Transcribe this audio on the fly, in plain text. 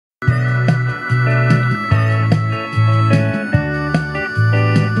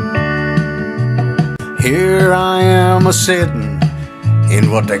Here I am a-sittin' in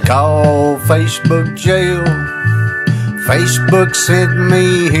what they call Facebook jail. Facebook sent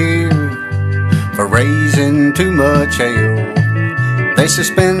me here for raising too much hell. They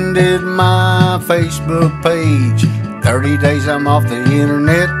suspended my Facebook page. 30 days I'm off the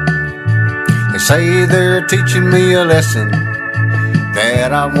internet. They say they're teaching me a lesson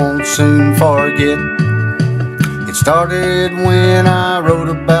that I won't soon forget. It started when I wrote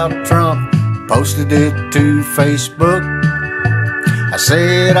about Trump, posted it to Facebook. I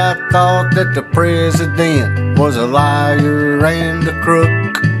said I thought that the president was a liar and a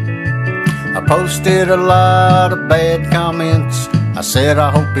crook. I posted a lot of bad comments. I said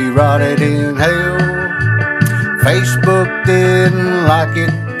I hope he rotted in hell. Facebook didn't like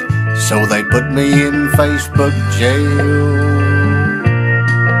it, so they put me in Facebook jail.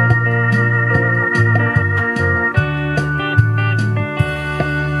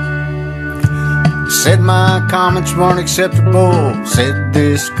 Said my comments weren't acceptable, said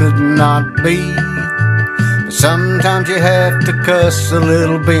this could not be. But sometimes you have to cuss a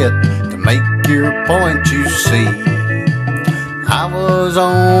little bit to make your point, you see. I was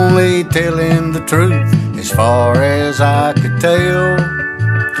only telling the truth as far as I could tell,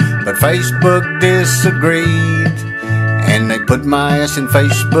 but Facebook disagreed and they put my ass in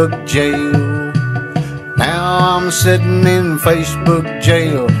Facebook jail. Now I'm sitting in Facebook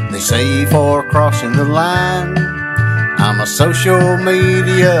jail, they say, for crossing the line. I'm a social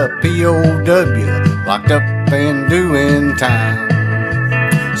media POW, locked up and doing time.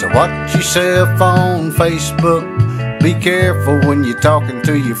 So watch yourself on Facebook, be careful when you're talking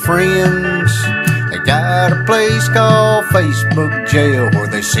to your friends. They got a place called Facebook jail where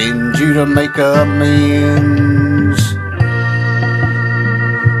they send you to make amends.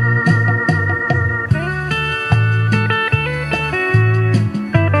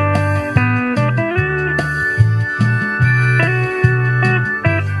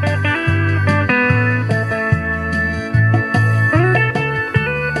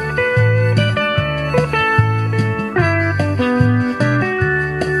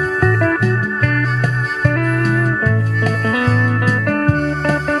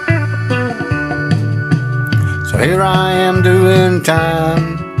 Here I am doing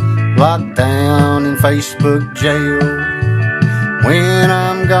time, locked down in Facebook jail. When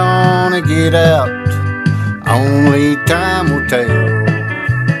I'm gonna get out, only time will tell.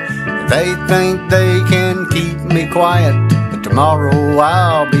 They think they can keep me quiet, but tomorrow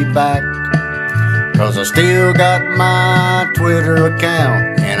I'll be back. 'Cause I still got my Twitter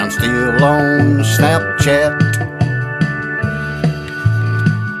account, and I'm still on Snapchat.